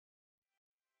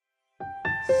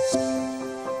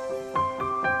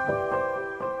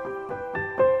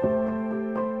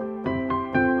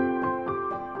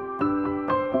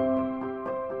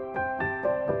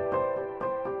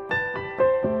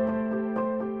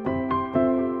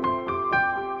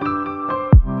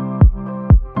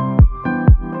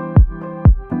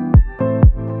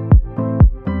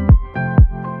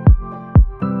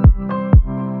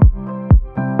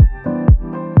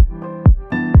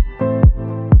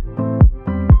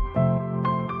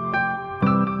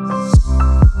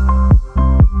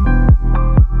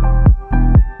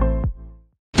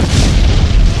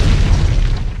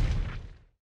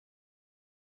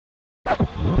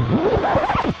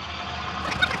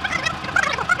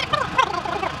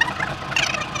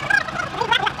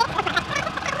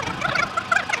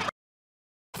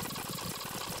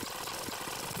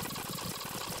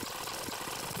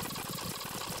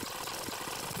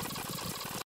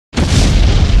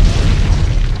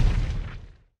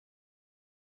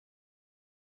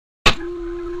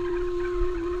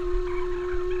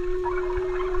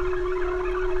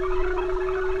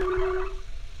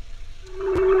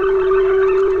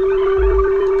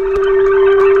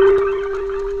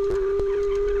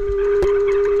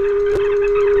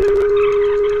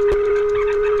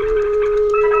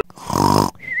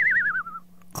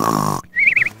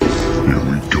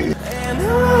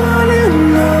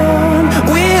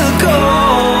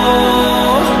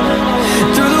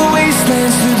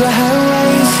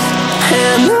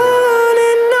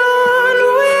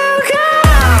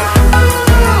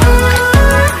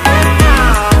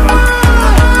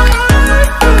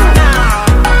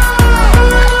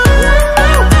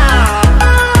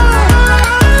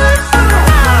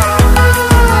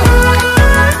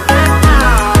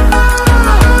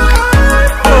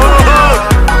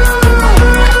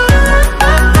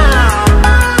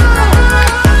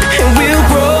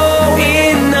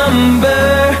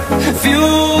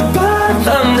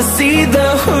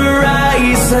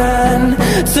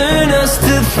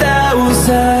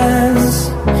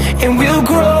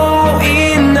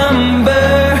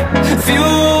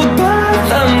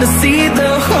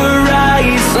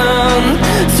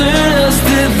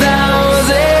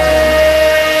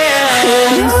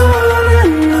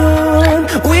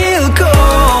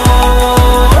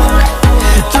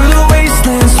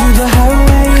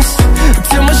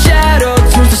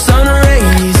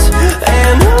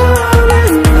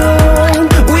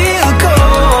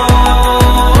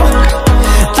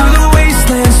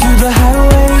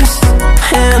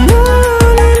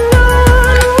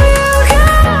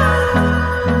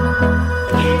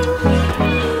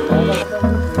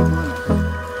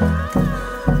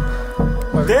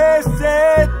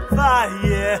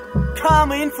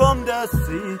coming from the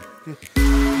sea.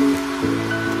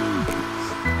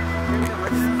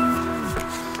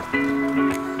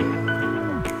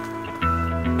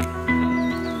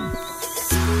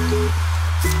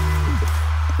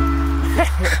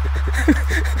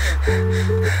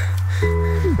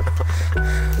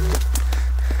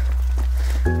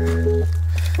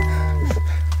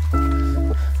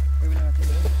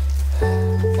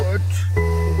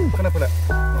 Kenapa nak?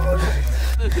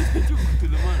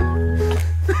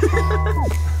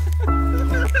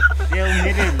 Dia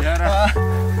umedin darah.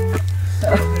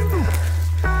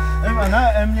 Mana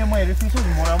emnya mai refiso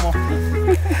mora mo.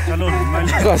 Chalo mai.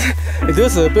 Itu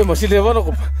sepe masih levar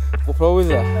aku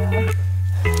proviza.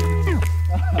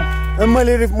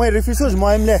 Mai refiso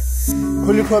mai emle.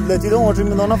 Kholi khab la tidon otrim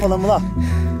dona falan mala.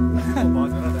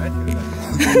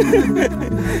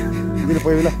 Dile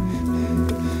poi vela.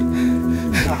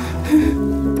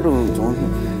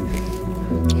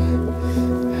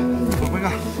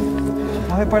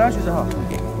 Hai pada sih sah.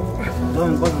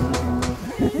 Jangan kau.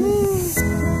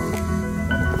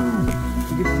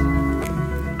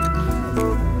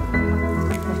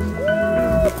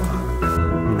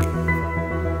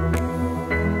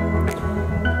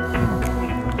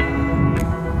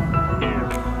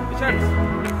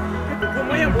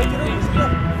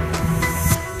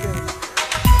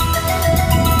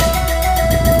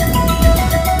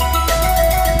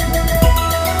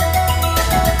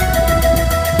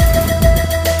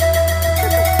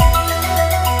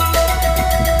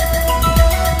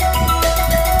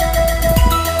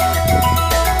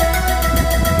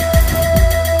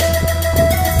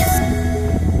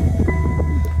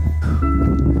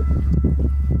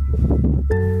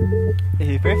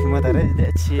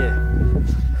 Cie.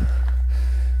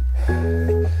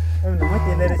 Em nak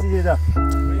mati dari sini dah.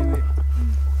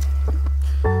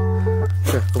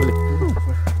 Okey, boleh.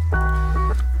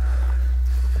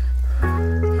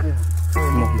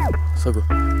 Sago.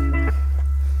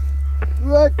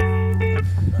 Right.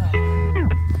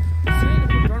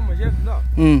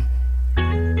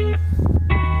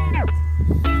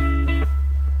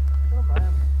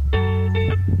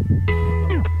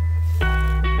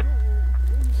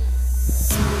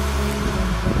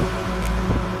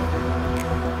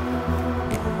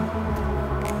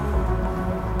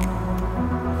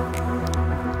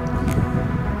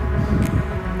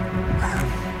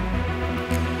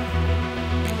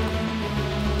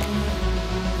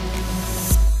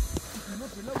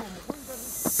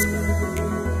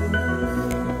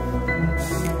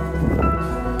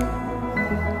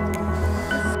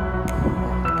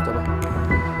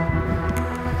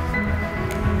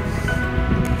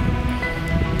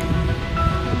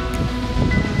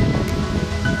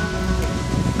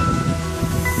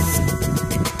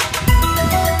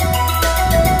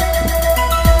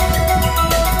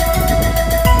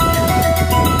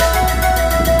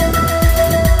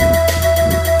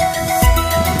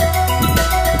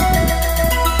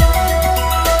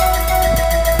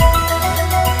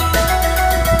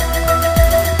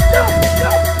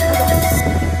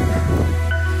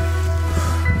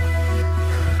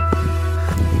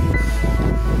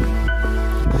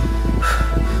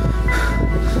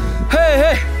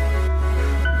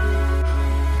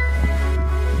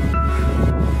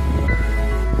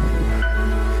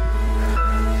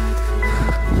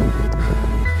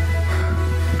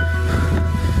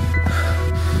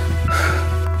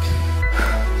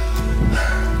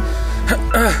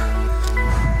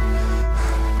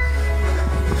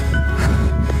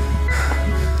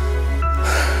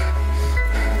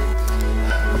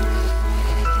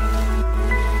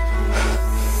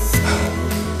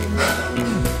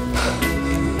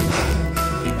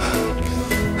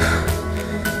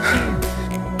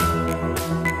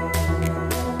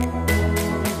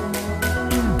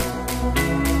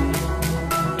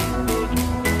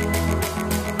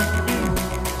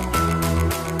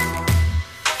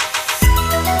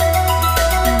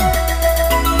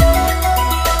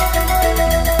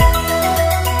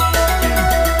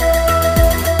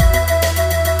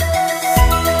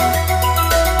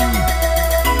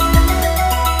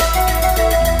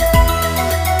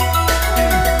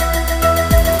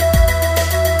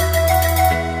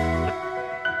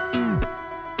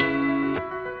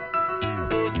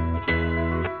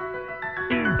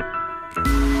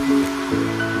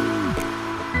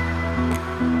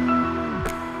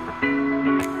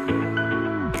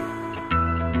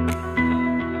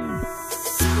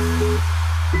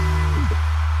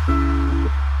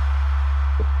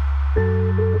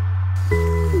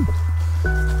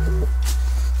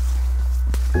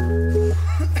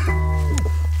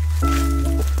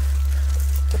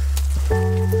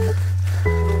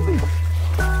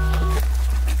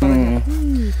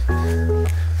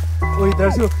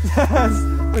 Traziu.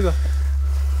 Pega.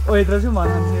 Oi, traziu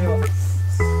mana hansewa.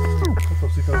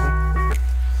 Tosi tosi.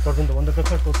 Torun the wonder ka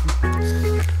tosi.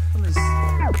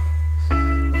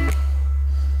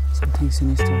 Something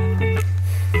sinister happened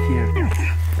here.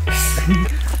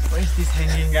 Why is this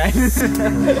hanging, guys?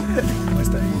 What's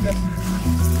that?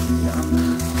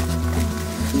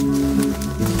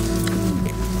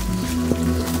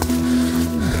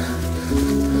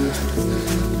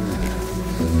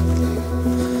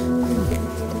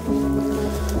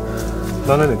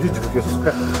 나는 어디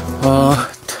죽겠을까?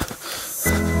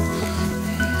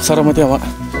 사람한테 아마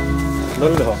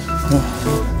너를 봐.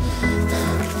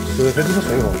 저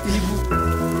해주셨어요.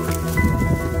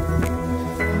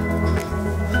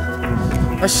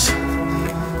 아씨.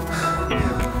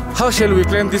 How shall we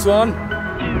claim this one?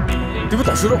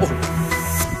 뒤부터 싫어.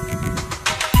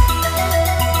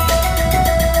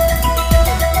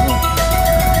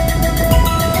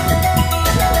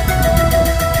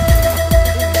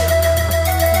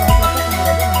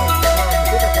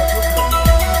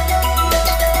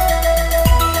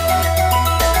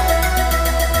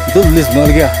 तो पुलिस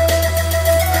मर गया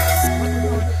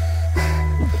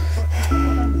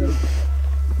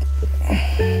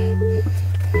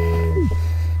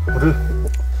어디?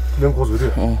 그냥 고수리.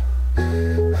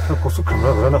 나 고수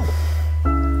카메라 그러나?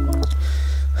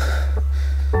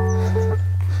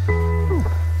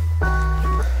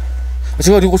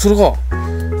 제가 어디 고수로 가?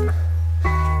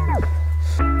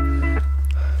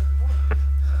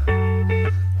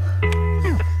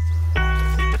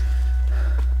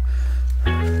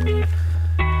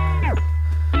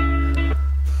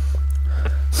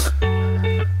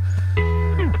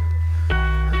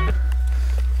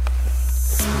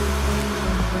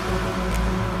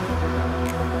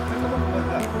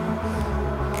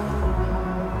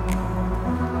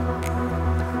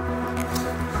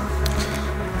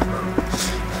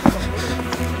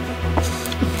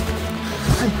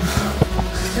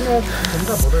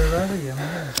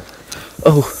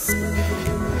 Oh.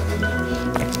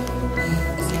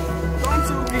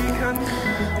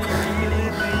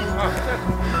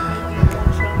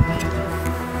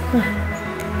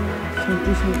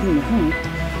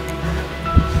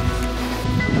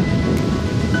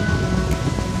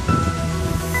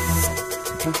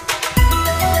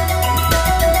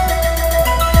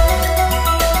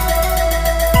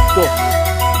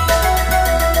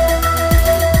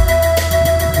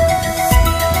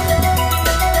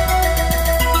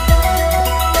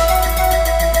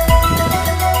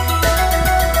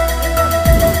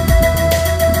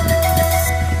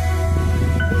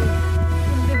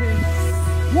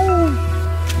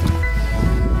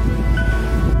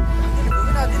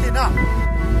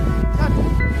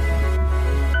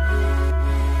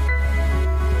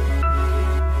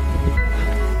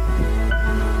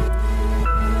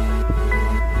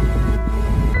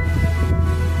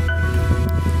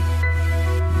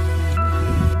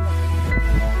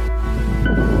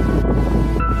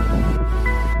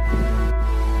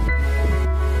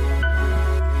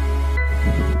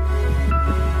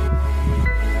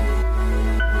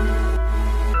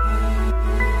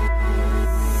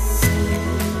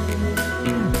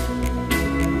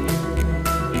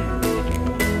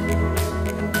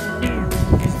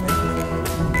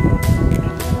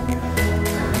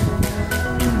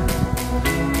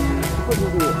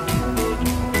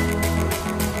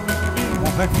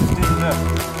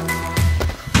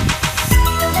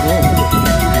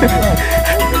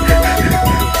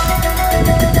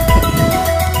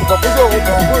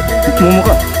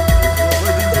 뭐가?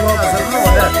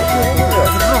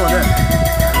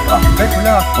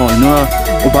 nó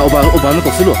bà nó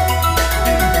cột xíu luôn.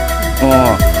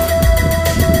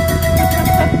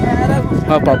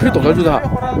 Bảo phía tổ cái chú ta.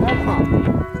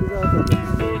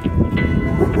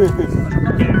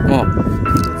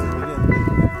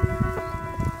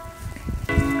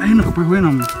 Anh nó có phải huế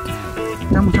nào?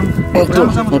 Trong. Một.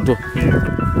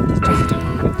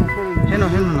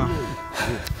 Hết rồi nào.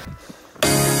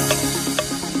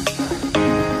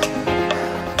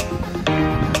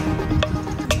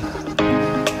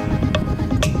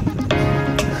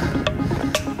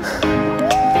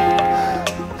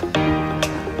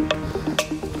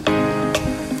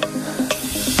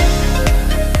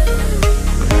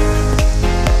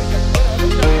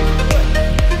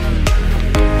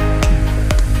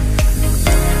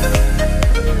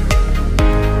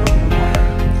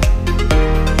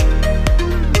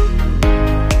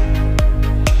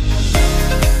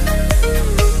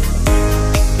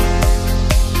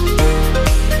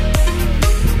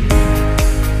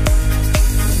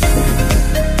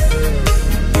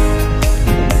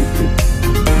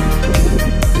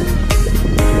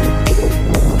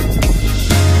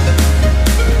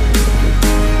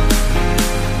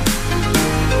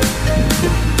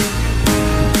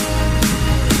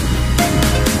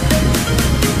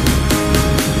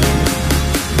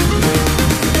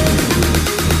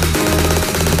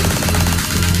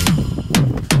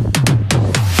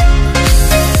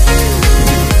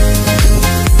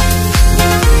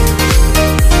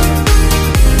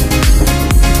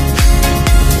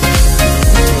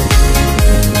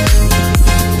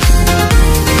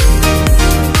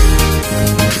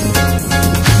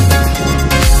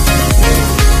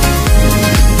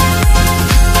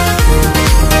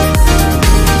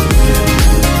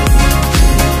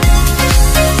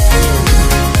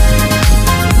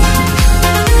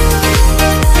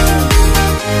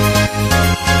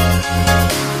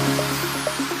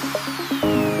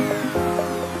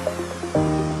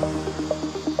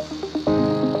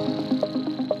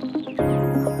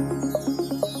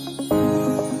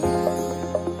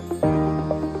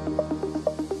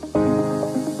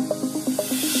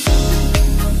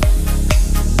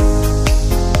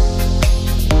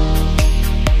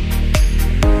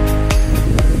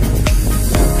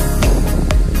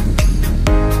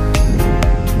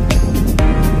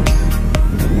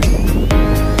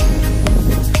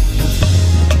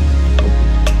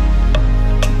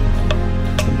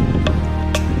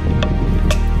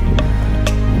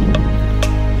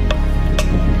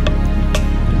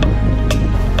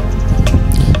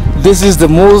 This is the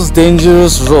most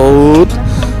dangerous road,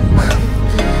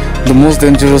 the most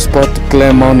dangerous part to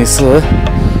climb Mount Esii.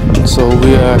 So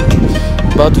we are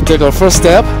about to take our first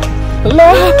step.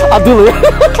 Abdul.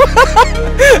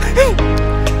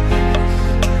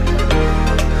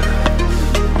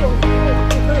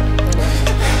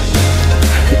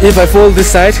 If I fall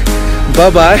this side, bye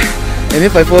bye, and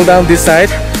if I fall down this side,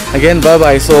 again bye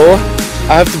bye. So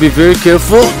I have to be very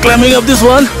careful climbing up this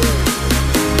one.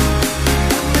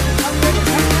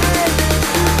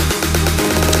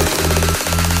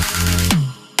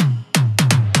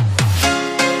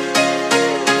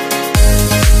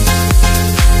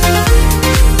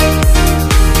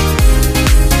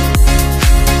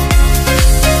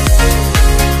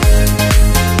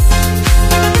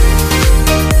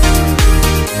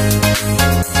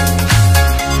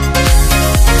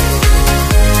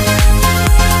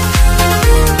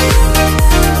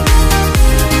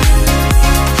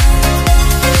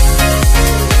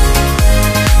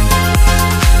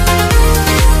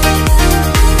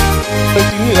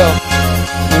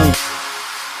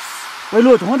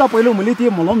 Pelu chúng ta pelu mới đi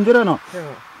một lom chứ nó.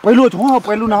 Pelu chúng ta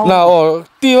pelu nào? Nào,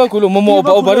 đi vào khu mò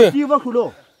bảo bảo đi. Đi vào khu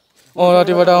lô. Là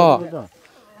đi vào đâu?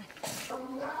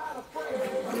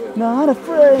 Not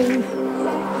afraid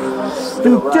to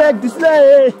take this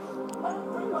day.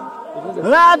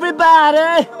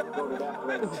 Everybody,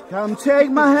 come take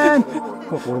my hand.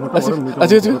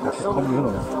 Chứ.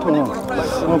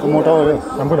 Có một tao đấy,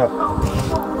 làm cái nào?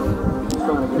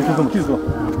 Cái gì rồi?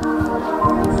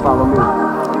 Vào vào mình.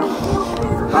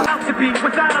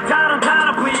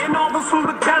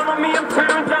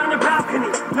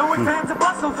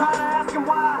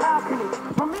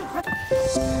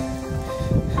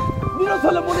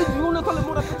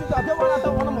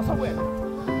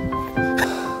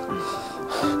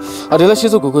 Đây là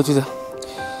siêu của cô chứ.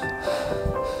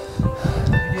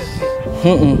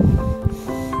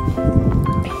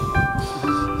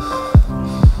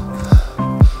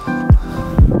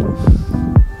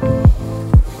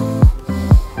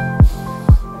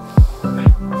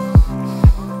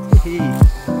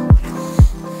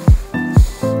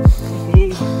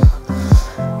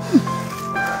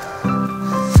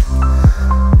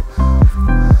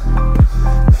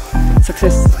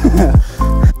 Success.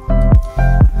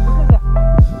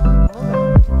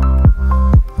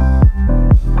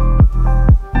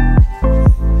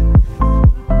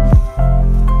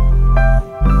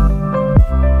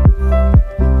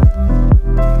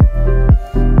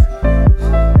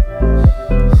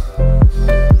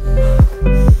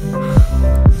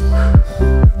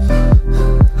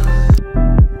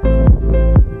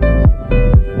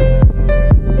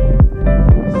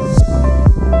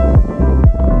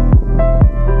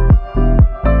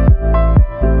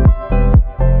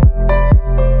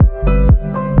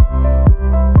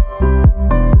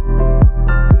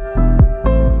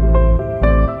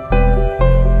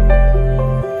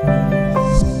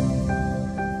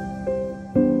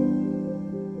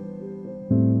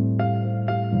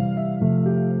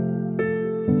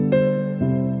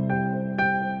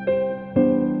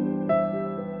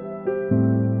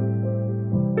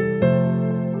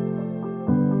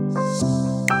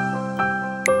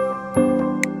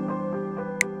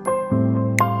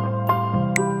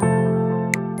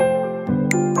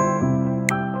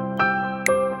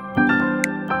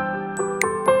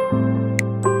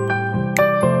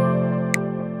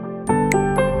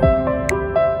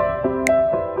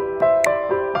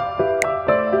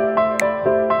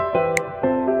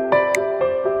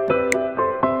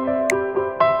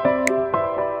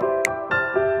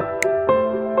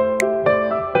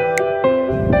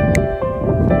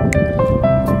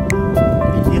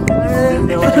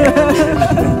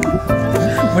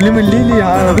 Mình li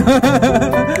hả?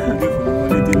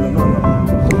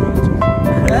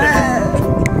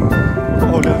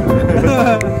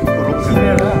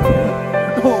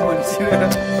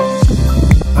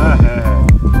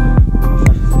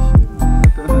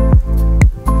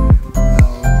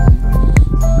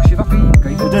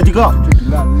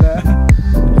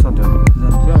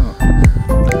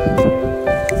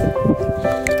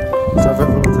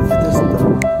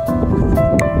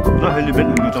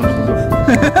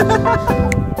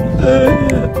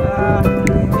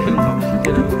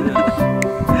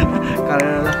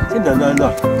 Xin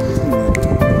đợi.